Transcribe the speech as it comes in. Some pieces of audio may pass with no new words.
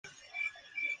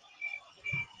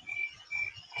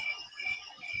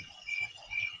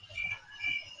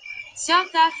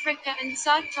South Africa and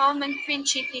Sao Tome and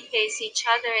Principe face each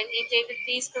other in a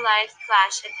David-Goliath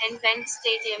clash at NBank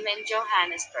Stadium in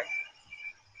Johannesburg.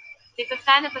 The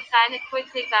Bafana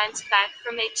quickly bounced back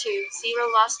from a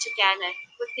 2-0 loss to Ghana,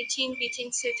 with the team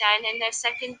beating Sudan in their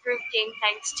second group game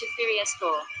thanks to Furia's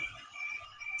goal.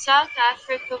 South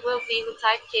Africa will be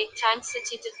without Cape Town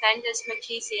City defenders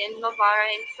Mkhize and Mabara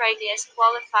in Friday's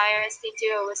qualifier as the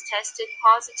duo was tested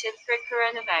positive for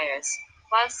coronavirus,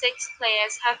 while 6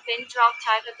 players have been dropped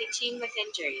out of the team with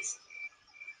injuries.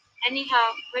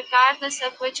 Anyhow, regardless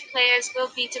of which players will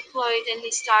be deployed in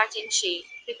the starting sheet,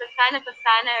 the Bafana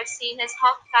are seen as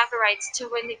hot favorites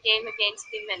to win the game against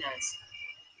the Minnows.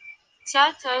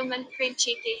 Sao Tome and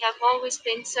Principe have always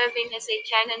been serving as a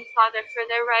cannon fodder for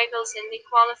their rivals in the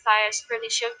qualifiers for the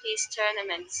showcase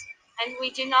tournaments, and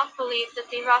we do not believe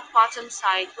that the rock-bottom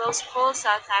side will spoil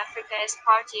South Africa as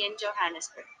party in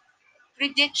Johannesburg.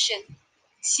 Prediction: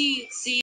 2-0